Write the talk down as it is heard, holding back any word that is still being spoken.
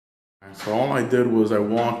So all I did was I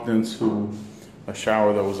walked into a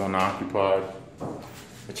shower that was unoccupied.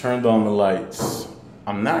 I turned on the lights.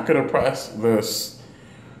 I'm not gonna press this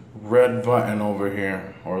red button over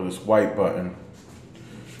here or this white button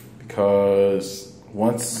because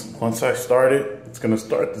once I start it, it's gonna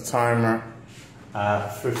start the timer at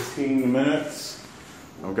 15 minutes.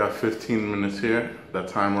 I've got 15 minutes here. That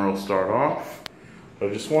timer will start off. I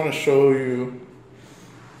just want to show you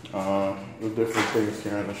the different things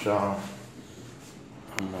here in the shower.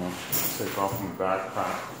 I'm gonna take off my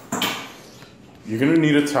backpack. You're gonna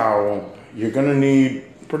need a towel. You're gonna need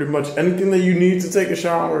pretty much anything that you need to take a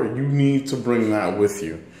shower. You need to bring that with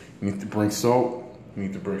you. You need to bring soap. You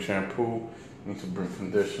need to bring shampoo. You need to bring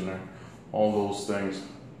conditioner. All those things.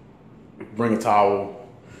 Bring a towel,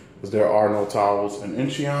 because there are no towels in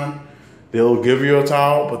Incheon. They'll give you a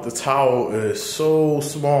towel, but the towel is so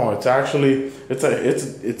small. It's actually it's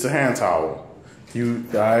a hand towel.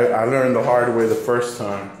 I learned the hard way the first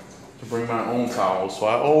time to bring my own towel. So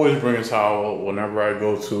I always bring a towel whenever I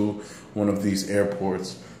go to one of these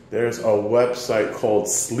airports. There's a website called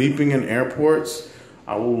Sleeping in Airports.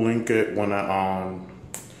 I will link it when I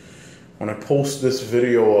post this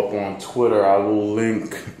video up on Twitter. I will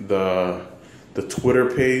link the Twitter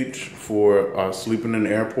page for Sleeping in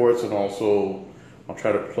Airports, and also I'll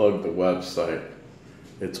try to plug the website.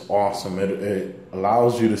 It's awesome. It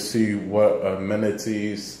allows you to see what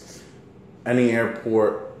amenities any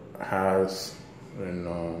airport has, and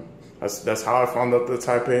that's how I found out that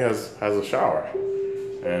Taipei has a shower,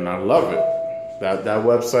 and I love it. That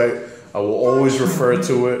website, I will always refer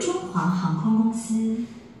to it. Oh,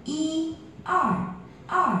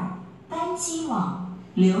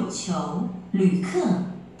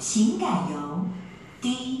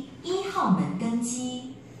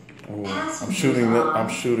 I'm shooting the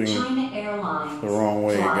wrong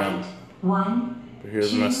way again. But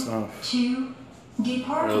here's my stuff. Here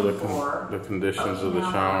are the conditions of the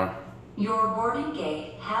shower. Your boarding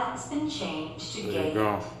gate has been changed to gate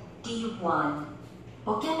D1.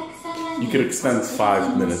 You could extend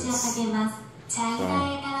 5 minutes. So,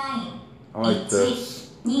 I like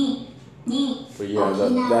this. But yeah,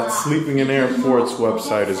 that Sleeping in Airports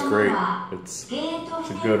website is great. It's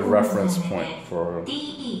a good reference point for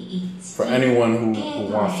anyone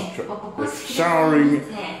who wants to try. If showering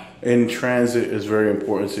in transit is very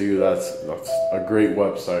important to you, that's a great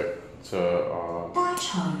website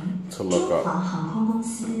to look up.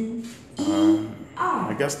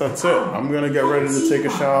 I guess that's it. I'm gonna get ready to take a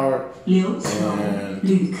shower and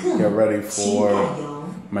get ready for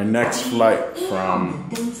my next flight from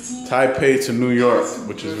Taipei to New York,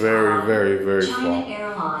 which is very, very, very far.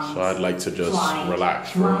 So I'd like to just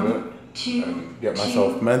relax for a bit and get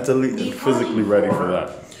myself mentally and physically ready for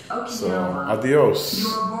that. So, adios.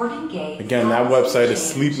 Again, that website is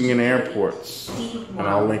Sleeping in Airports, and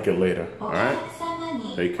I'll link it later. All right?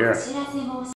 Take care.